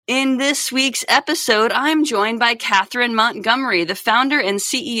In this week's episode, I'm joined by Catharine Montgomery, the founder and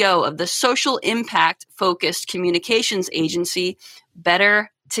CEO of the social impact-focused communications agency,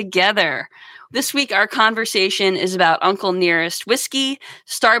 Better Together. This week, our conversation is about Uncle Nearest Whiskey,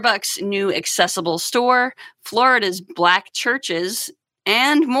 Starbucks' new accessible store, Florida's Black churches,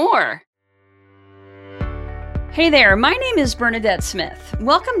 and more. Hey there, my name is Bernadette Smith.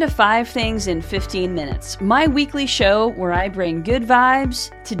 Welcome to 5 Things in 15 Minutes, my weekly show where I bring good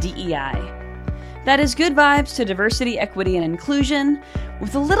vibes to DEI. That is good vibes to diversity, equity, and inclusion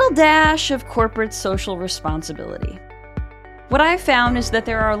with a little dash of corporate social responsibility. What I've found is that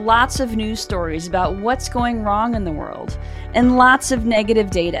there are lots of news stories about what's going wrong in the world and lots of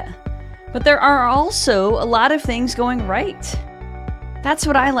negative data. But there are also a lot of things going right. That's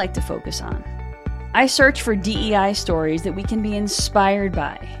what I like to focus on. I search for DEI stories that we can be inspired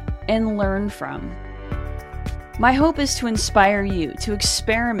by and learn from. My hope is to inspire you to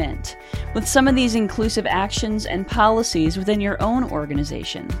experiment with some of these inclusive actions and policies within your own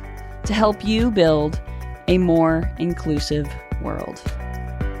organization to help you build a more inclusive world.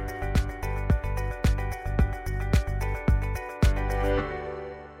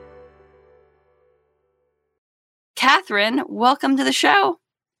 Catharine, welcome to the show.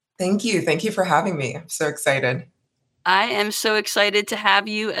 Thank you. Thank you for having me. I'm so excited. I am so excited to have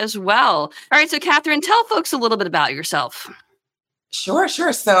you as well. All right, so Catharine, tell folks a little bit about yourself. Sure.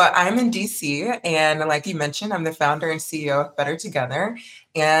 So I'm in DC, and like you mentioned, I'm the founder and CEO of Better Together.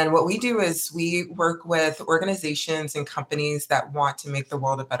 And what we do is we work with organizations and companies that want to make the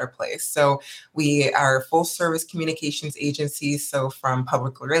world a better place. So we are full service communications agencies. So from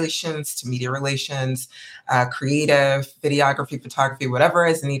public relations to media relations, creative, videography, photography, whatever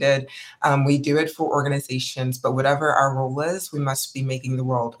is needed. We do it for organizations, but whatever our role is, we must be making the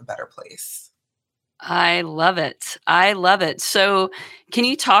world a better place. I love it. So can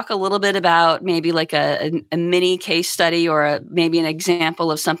you talk a little bit about maybe like a mini case study or maybe an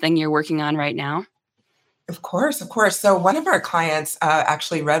example of something you're working on right now? Of course. So one of our clients,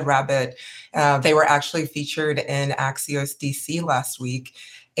 actually Red Rabbit, they were actually featured in Axios DC last week.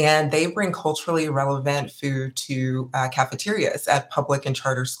 And they bring culturally relevant food to cafeterias at public and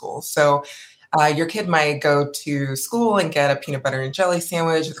charter schools. So your kid might go to school and get a peanut butter and jelly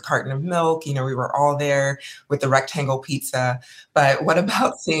sandwich with a carton of milk. You know, we were all there with the rectangle pizza. But what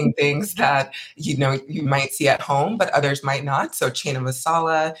about seeing things that, you might see at home, but others might not? So chana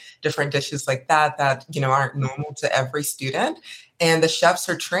masala, different dishes like that, aren't normal to every student. And the chefs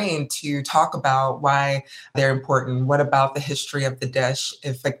are trained to talk about why they're important. What about the history of the dish?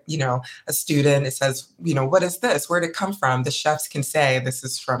 If, a student, it says, what is this? Where did it come from? The chefs can say, this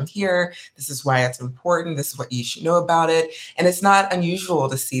is from here. This is why it's important. This is what you should know about it. And it's not unusual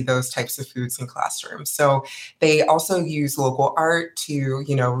to see those types of foods in classrooms. So they also use local art to,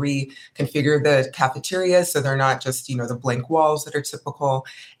 reconfigure the cafeteria. So they're not just, the blank walls that are typical.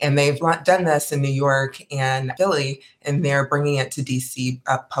 And they've done this in New York and Philly, and they're bringing it to DC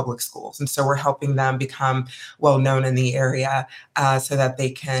public schools. And so we're helping them become well known in the area so that they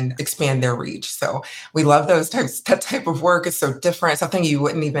can expand their reach. So we love that type of work. It's so different, something you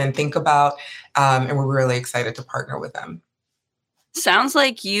wouldn't even think about. And we're really excited to partner with them. Sounds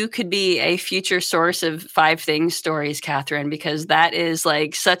like you could be a future source of 5 Things stories, Catharine, because that is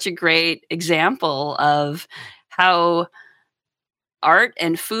like such a great example of how art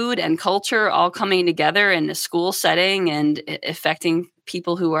and food and culture all coming together in a school setting and affecting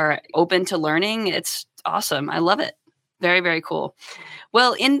people who are open to learning. It's awesome. I love it. Very, very cool.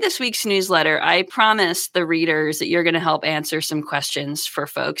 Well, in this week's newsletter, I promised the readers that you're going to help answer some questions for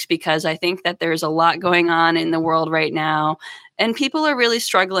folks, because I think that there's a lot going on in the world right now, and people are really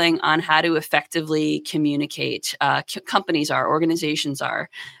struggling on how to effectively communicate. Companies are, organizations are,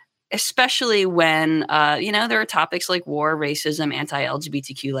 especially when, there are topics like war, racism,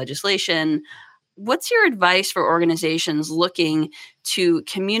 anti-LGBTQ legislation. What's your advice for organizations looking to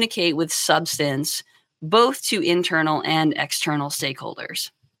communicate with substance, both to internal and external stakeholders?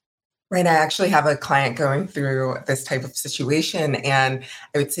 Right. I actually have a client going through this type of situation, and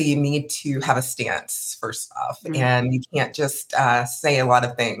I would say you need to have a stance first off, and you can't just say a lot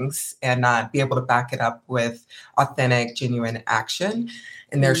of things and not be able to back it up with authentic, genuine action.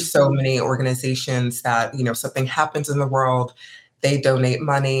 And there's so many organizations that, something happens in the world, they donate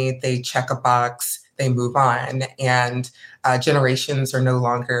money, they check a box, they move on. And generations are no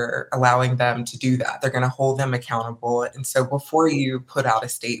longer allowing them to do that. They're going to hold them accountable. And so before you put out a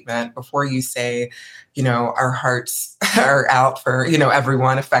statement, before you say, our hearts are out for,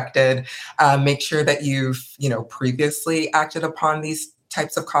 everyone affected, make sure that you've, previously acted upon these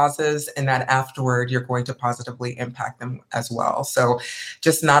types of causes, and that afterward, you're going to positively impact them as well. So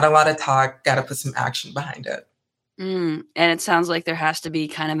just not a lot of talk, got to put some action behind it. And it sounds like there has to be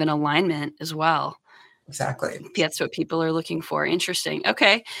kind of an alignment as well. Exactly. That's what people are looking for. Interesting.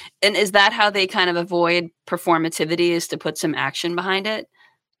 Okay. And is that how they kind of avoid performativity, is to put some action behind it?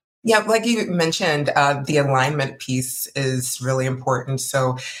 Yeah, like you mentioned, the alignment piece is really important.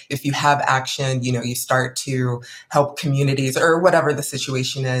 So if you have action, you start to help communities or whatever the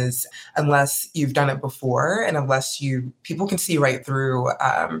situation is, unless you've done it before and unless people can see right through,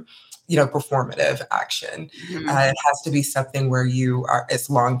 performative action. Mhm. It has to be something where it's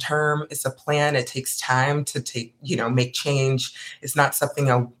long term, it's a plan, it takes time to make change. It's not something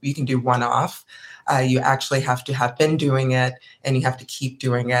you can do one off. You actually have to have been doing it and you have to keep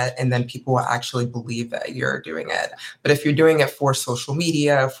doing it. And then people will actually believe that you're doing it. But if you're doing it for social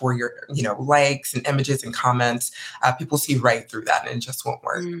media, for your, likes and images and comments, people see right through that and it just won't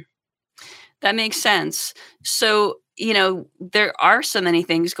work. Mm. That makes sense. So, there are so many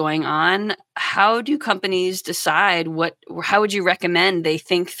things going on. How do companies decide how would you recommend they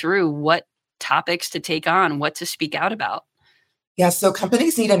think through what topics to take on, what to speak out about? Yeah, so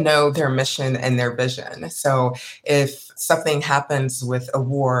companies need to know their mission and their vision. So if something happens with a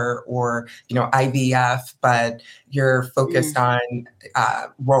war or, IVF, but you're focused Mm, on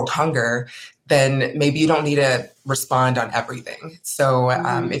world hunger, then maybe you don't need to respond on everything. So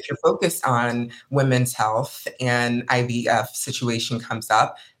mhm, if you're focused on women's health and IVF situation comes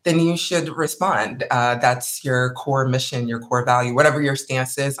up, then you should respond. That's your core mission, your core value, whatever your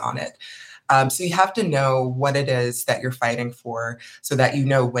stance is on it. So you have to know what it is that you're fighting for so that you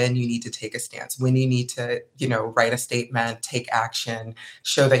know when you need to take a stance, when you need to, write a statement, take action,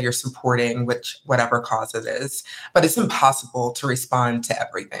 show that you're supporting whatever cause it is. But it's impossible to respond to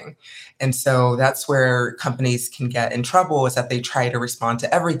everything. And so that's where companies can get in trouble, is that they try to respond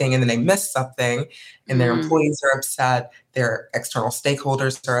to everything and then they miss something and their mm. employees are upset, their external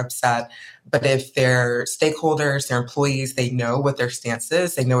stakeholders are upset. But if their stakeholders, their employees, they know what their stance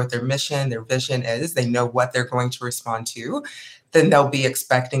is, they know what their mission, their vision is, they know what they're going to respond to, then they'll be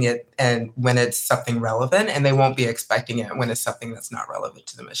expecting it and when it's something relevant, and they won't be expecting it when it's something that's not relevant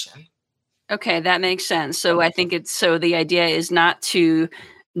to the mission. Okay, that makes sense. So I think the idea is not to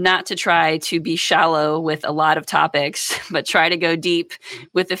try to be shallow with a lot of topics, but try to go deep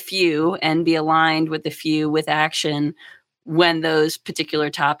with a few and be aligned with a few with action when those particular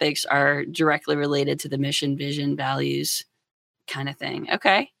topics are directly related to the mission, vision, values kind of thing.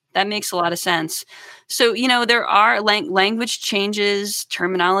 Okay. That makes a lot of sense. So, there are language changes,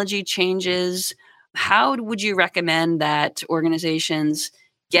 terminology changes. How would you recommend that organizations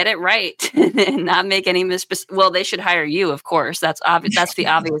get it right and not make any well, they should hire you, of course. That's the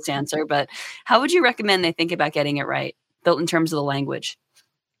obvious answer, but how would you recommend they think about getting it right, built in terms of the language?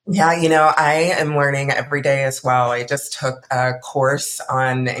 Yeah, I am learning every day as well. I just took a course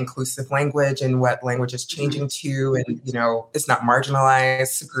on inclusive language and what language is Mhm. changing to, and it's not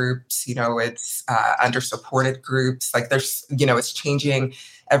marginalized groups. It's under supported groups. Like it's changing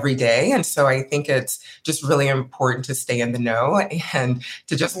every day, and so I think it's just really important to stay in the know and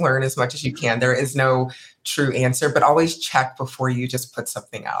to just learn as much as you can. There is no true answer, but always check before you just put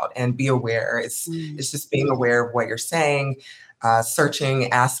something out and be aware. Mm. It's just being aware of what you're saying,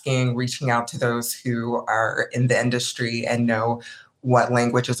 searching, asking, reaching out to those who are in the industry and know what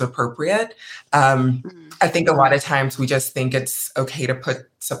language is appropriate. Mm. I think a lot of times we just think it's okay to put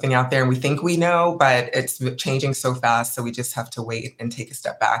something out there and we think we know, but it's changing so fast. So we just have to wait and take a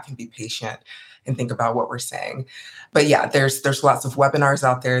step back and be patient and think about what we're saying. But yeah, there's lots of webinars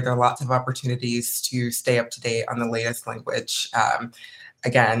out there. There are lots of opportunities to stay up to date on the latest language.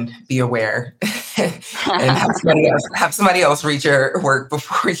 Again, be aware and have somebody else read your work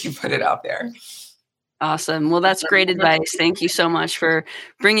before you put it out there. Awesome. Well, that's great advice. Thank you so much for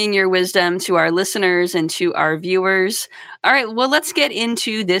bringing your wisdom to our listeners and to our viewers. All right, well, let's get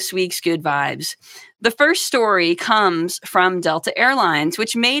into this week's good vibes. The first story comes from Delta Airlines,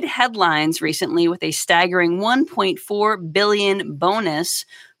 which made headlines recently with a staggering 1.4 billion bonus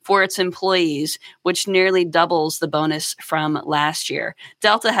for its employees, which nearly doubles the bonus from last year.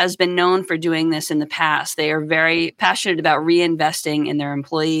 Delta has been known for doing this in the past. They are very passionate about reinvesting in their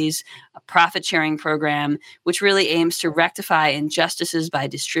employees, a profit sharing program, which really aims to rectify injustices by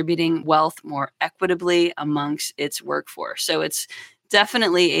distributing wealth more equitably amongst its workforce. So it's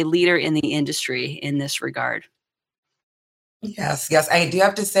definitely a leader in the industry in this regard. Yes, yes. I do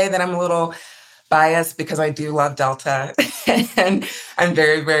have to say that I'm a little biased because I do love Delta and I'm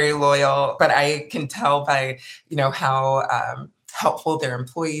very, very loyal, but I can tell by, how helpful their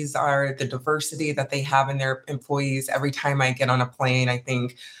employees are, the diversity that they have in their employees. Every time I get on a plane, I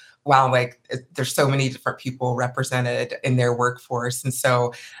think, wow, there's so many different people represented in their workforce. And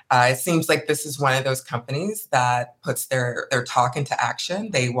so it seems like this is one of those companies that puts their talk into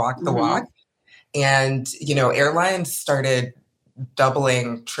action. They walk the Mhm. walk. And, airlines started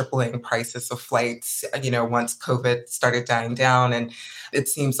doubling, tripling prices of flights, once COVID started dying down. And it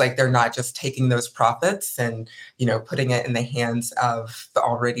seems like they're not just taking those profits and, putting it in the hands of the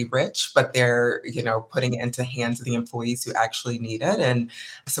already rich, but they're, putting it into hands of the employees who actually need it. And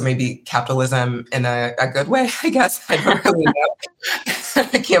so maybe capitalism in a good way, I guess. I don't really know.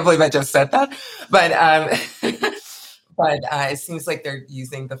 I can't believe I just said that. But it seems like they're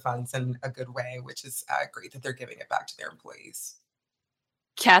using the funds in a good way, which is great that they're giving it back to their employees.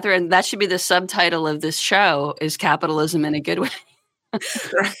 Catherine, that should be the subtitle of this show, is capitalism in a good way.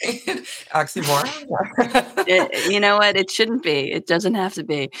 Right? Oxymoron? You know what? It shouldn't be. It doesn't have to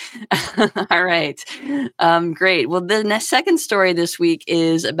be. All right. Great. Well, the second story this week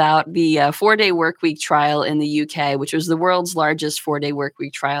is about the 4-day workweek trial in the UK, which was the world's largest 4-day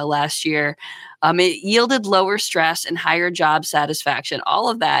workweek trial last year. It yielded lower stress and higher job satisfaction. All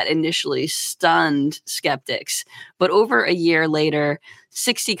of that initially stunned skeptics. But over a year later,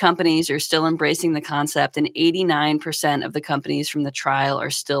 60 companies are still embracing the concept, and 89% of the companies from the trial are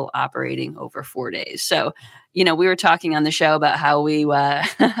still operating over 4 days. So, we were talking on the show about how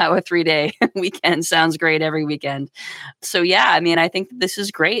how a 3-day weekend sounds great every weekend. So, yeah, I think this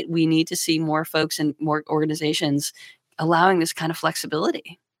is great. We need to see more folks and more organizations allowing this kind of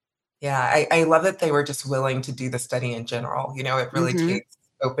flexibility. Yeah, I love that they were just willing to do the study in general. It really Hmm. takes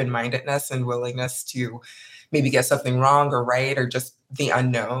open-mindedness and willingness to maybe get something wrong or right, or just the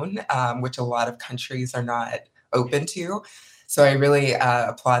unknown, which a lot of countries are not open to. So I really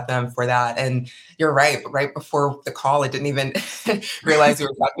applaud them for that. And you're right. Right before the call, I didn't even realize we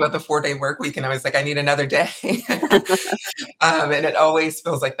were talking about the 4-day work week, and I was like, I need another day. And it always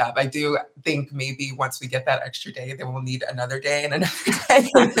feels like that. But I do think maybe once we get that extra day, then we'll need another day and another day.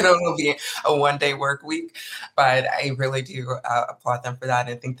 It'll be a 1-day work week. But I really do applaud them for that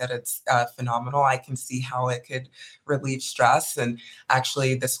and think that it's phenomenal. I can see how it could relieve stress. And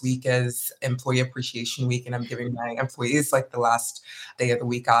actually, this week is Employee Appreciation Week, and I'm giving my employees like the last day of the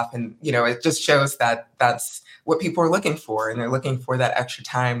week off. And, it just shows that that's what people are looking for. And they're looking for that extra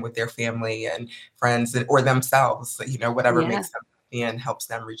time with their family and friends or themselves, whatever Yeah. makes them happy and helps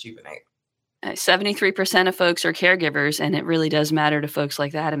them rejuvenate. 73% of folks are caregivers, and it really does matter to folks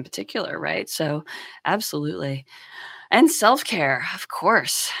like that in particular, right? So, absolutely. And self-care, of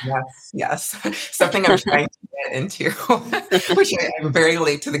course. Yes, yes. Something I'm trying to get into, which I'm very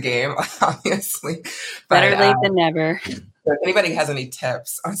late to the game, obviously. But Better late than never. if anybody has any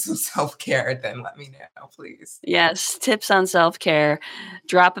tips on some self-care, then let me know, please. Yes, tips on self-care.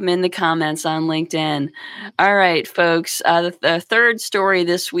 Drop them in the comments on LinkedIn. All right, folks. The third story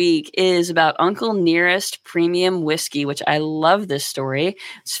this week is about Uncle Nearest Premium Whiskey, which I love this story.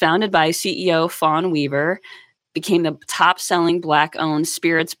 It's founded by CEO Fawn Weaver, became the top-selling Black-owned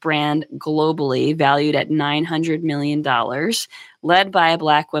spirits brand globally, valued at $900 million, led by a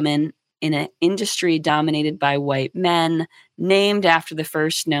Black woman in an industry dominated by white men, named after the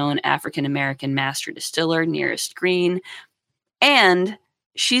first known African-American master distiller, Nearest Green. And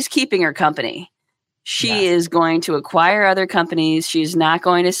she's keeping her company. She Yes. is going to acquire other companies. She's not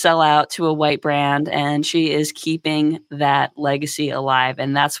going to sell out to a white brand, and she is keeping that legacy alive.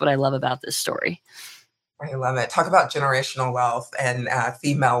 And that's what I love about this story. I love it. Talk about generational wealth and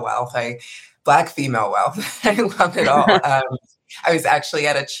female wealth. Black female wealth. I love it all. I was actually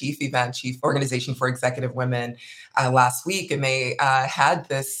at a chief organization for executive women last week, and they had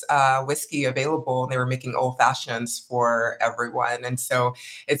this whiskey available, and they were making old fashions for everyone. And so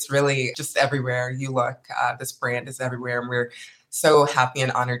it's really just everywhere you look. This brand is everywhere, and we're so happy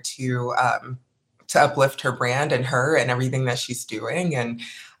and honored to uplift her brand and her and everything that she's doing, and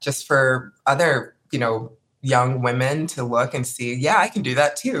just for other, young women to look and see, yeah, I can do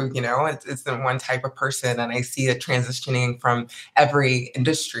that too. It's the one type of person, and I see it transitioning from every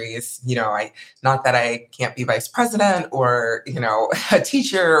industry. It's, not that I can't be vice president or, a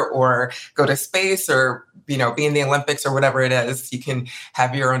teacher or go to space or, be in the Olympics or whatever it is. You can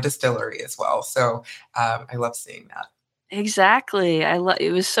have your own distillery as well. So I love seeing that. Exactly.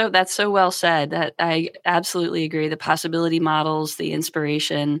 That's so well said. That I absolutely agree. The possibility models, the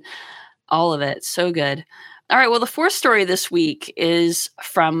inspiration, all of it. So good. All right. Well, the fourth story this week is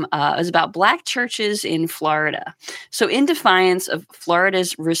about Black churches in Florida. So, in defiance of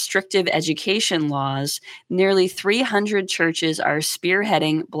Florida's restrictive education laws, nearly 300 churches are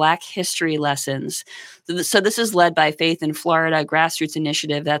spearheading Black history lessons. So, this is led by Faith in Florida, a grassroots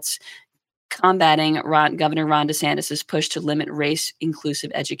initiative that's combating Governor Ron DeSantis' push to limit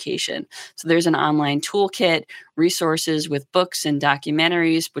race-inclusive education. So there's an online toolkit, resources with books and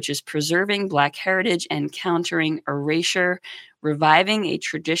documentaries, which is preserving Black heritage and countering erasure, reviving a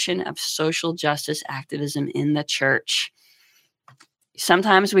tradition of social justice activism in the church.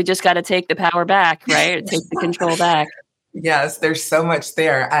 Sometimes we just got to take the power back, right? Take the control back. Yes, there's so much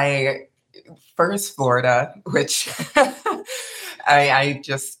there. First Florida, which I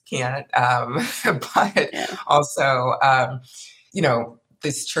just can't. But also,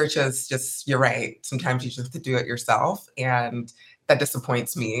 these churches just, you're right. Sometimes you just have to do it yourself. And that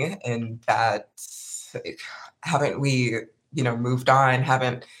disappoints me in that haven't we, moved on,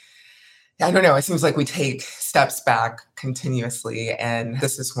 I don't know. It seems like we take steps back continuously. And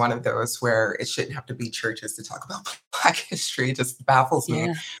this is one of those where it shouldn't have to be churches to talk about Black history. It just baffles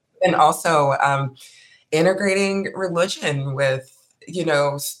me. And also integrating religion with,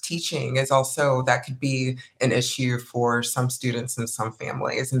 teaching is also, that could be an issue for some students and some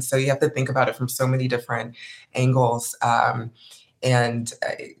families. And so you have to think about it from so many different angles. And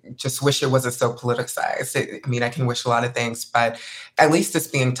I just wish it wasn't so politicized. I can wish a lot of things, but at least it's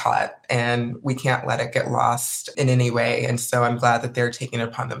being taught and we can't let it get lost in any way. And so I'm glad that they're taking it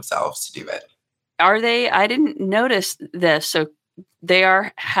upon themselves to do it. Are they? I didn't notice this. So they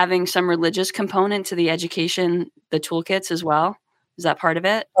are having some religious component to the education, the toolkits as well? Is that part of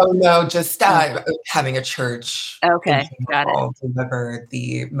it? Oh, no, just having a church got it. deliver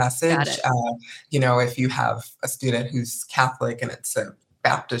the message. If you have a student who's Catholic and it's a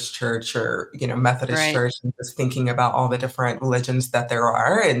Baptist church or, Methodist church, and just thinking about all the different religions that there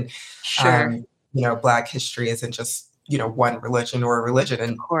are. And, Black history isn't just, one religion or a religion.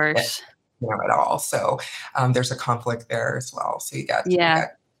 And, of course. At all. So there's a conflict there as well. So you got.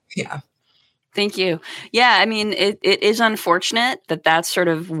 Thank you. Yeah, it is unfortunate that that's sort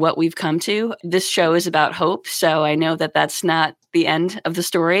of what we've come to. This show is about hope, so I know that that's not the end of the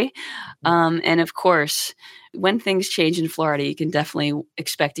story. And of course, when things change in Florida, you can definitely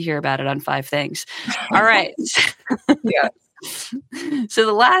expect to hear about it on 5 Things. All right. Yeah. So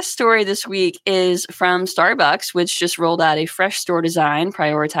the last story this week is from Starbucks, which just rolled out a fresh store design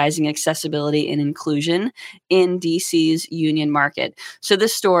prioritizing accessibility and inclusion in DC's Union Market. So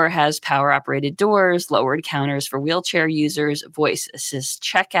this store has power-operated doors, lowered counters for wheelchair users, voice assist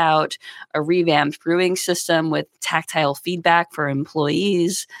checkout, a revamped brewing system with tactile feedback for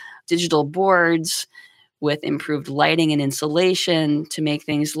employees, digital boards with improved lighting and insulation to make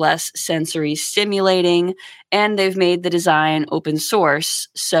things less sensory stimulating. And they've made the design open source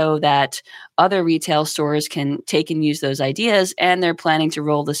so that other retail stores can take and use those ideas. And they're planning to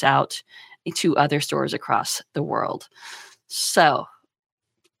roll this out to other stores across the world. So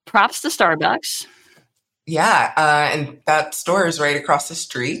props to Starbucks. Yeah, and that store is right across the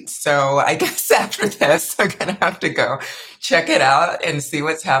street. So I guess after this, I'm going to have to go check it out and see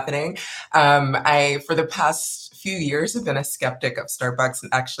what's happening. For the past few years, have been a skeptic of Starbucks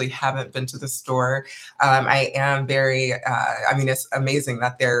and actually haven't been to the store. I am very, it's amazing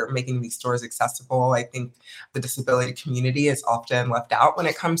that they're making these stores accessible. I think the disability community is often left out when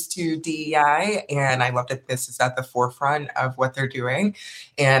it comes to DEI. And I love that this is at the forefront of what they're doing.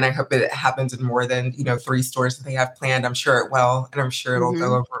 And I hope it happens in more than, 3 stores that they have planned. I'm sure it will, and I'm sure it'll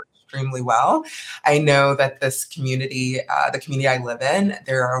go over extremely well. I know that this community, the community I live in,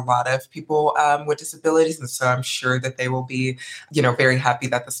 there are a lot of people with disabilities. And so I'm sure that they will be, very happy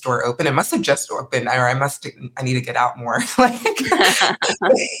that the store opened. It must have just opened, or I need to get out more,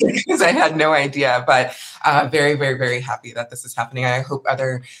 because I had no idea, but very, very, very happy that this is happening. I hope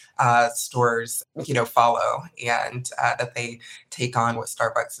other stores, follow and that they take on what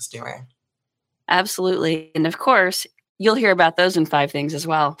Starbucks is doing. Absolutely. And of course, you'll hear about those in 5 Things as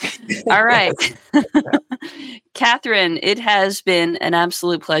well. All right. Catharine, it has been an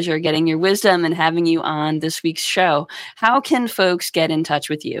absolute pleasure getting your wisdom and having you on this week's show. How can folks get in touch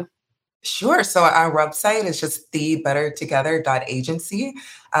with you? Sure. So our website is just thebettertogether.agency.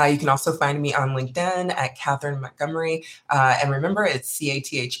 You can also find me on LinkedIn at Catharine Montgomery. And remember, it's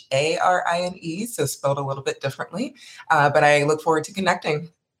Catharine, so spelled a little bit differently. But I look forward to connecting.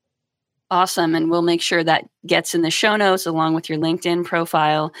 Awesome. And we'll make sure that gets in the show notes along with your LinkedIn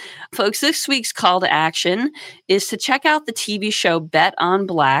profile. Folks, this week's call to action is to check out the TV show Bet on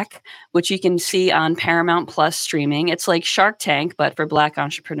Black, which you can see on Paramount Plus streaming. It's like Shark Tank, but for Black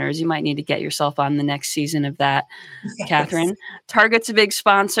entrepreneurs. You might need to get yourself on the next season of that, Yes. Catherine. Target's a big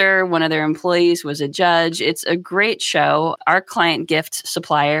sponsor. One of their employees was a judge. It's a great show. Our client gift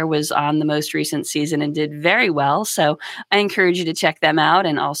supplier was on the most recent season and did very well. So I encourage you to check them out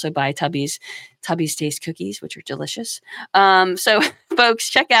and also buy Tubby's Taste cookies, which are delicious. So folks,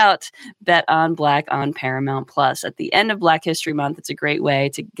 check out Bet on Black on Paramount Plus. At the end of Black History Month, it's a great way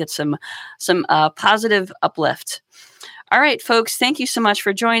to get some positive uplift. All right, folks, thank you so much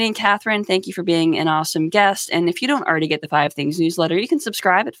for joining. Catherine, thank you for being an awesome guest. And if you don't already get the 5 Things newsletter, you can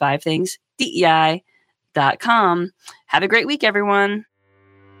subscribe at 5thingsdei.com. Have a great week, everyone.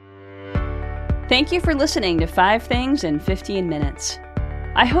 Thank you for listening to 5 Things in 15 Minutes.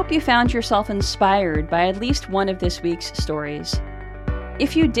 I hope you found yourself inspired by at least one of this week's stories.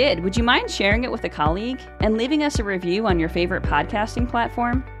 If you did, would you mind sharing it with a colleague and leaving us a review on your favorite podcasting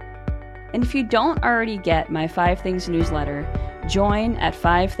platform? And if you don't already get my 5 Things newsletter, join at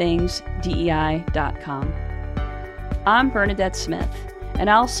 5thingsdei.com. I'm Bernadette Smith, and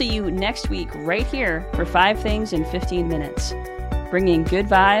I'll see you next week right here for 5 Things in 15 Minutes, bringing good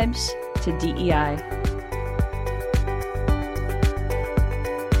vibes to DEI.